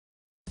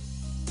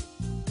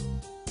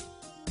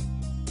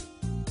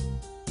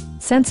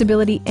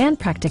sensibility and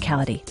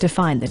practicality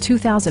define the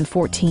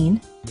 2014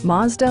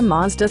 Mazda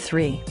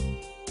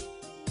Mazda3.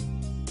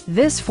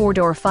 This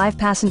four-door,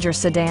 five-passenger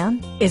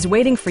sedan is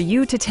waiting for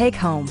you to take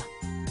home.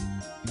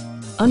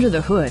 Under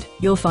the hood,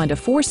 you'll find a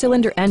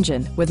four-cylinder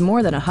engine with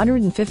more than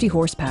 150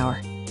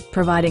 horsepower,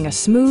 providing a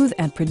smooth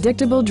and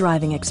predictable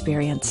driving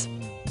experience.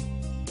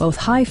 Both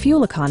high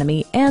fuel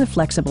economy and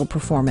flexible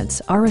performance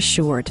are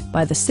assured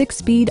by the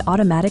six-speed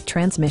automatic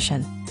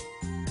transmission.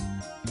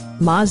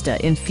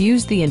 Mazda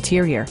infused the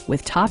interior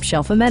with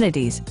top-shelf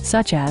amenities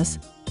such as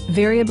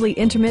variably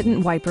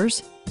intermittent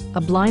wipers, a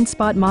blind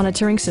spot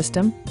monitoring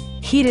system,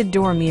 heated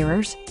door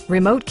mirrors,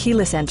 remote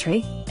keyless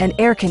entry, and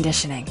air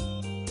conditioning.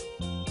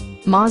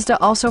 Mazda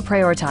also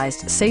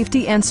prioritized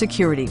safety and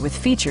security with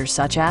features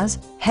such as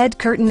head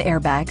curtain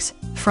airbags,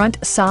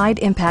 front side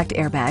impact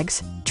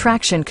airbags,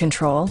 traction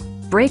control,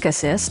 brake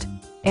assist,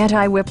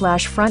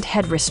 anti-whiplash front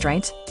head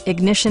restraints,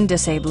 ignition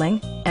disabling,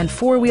 and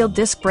four-wheel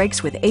disc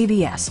brakes with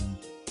ABS.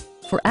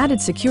 For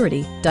added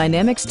security,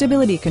 dynamic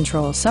stability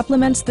control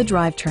supplements the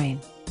drivetrain.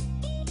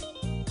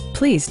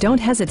 Please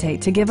don't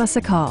hesitate to give us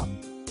a call.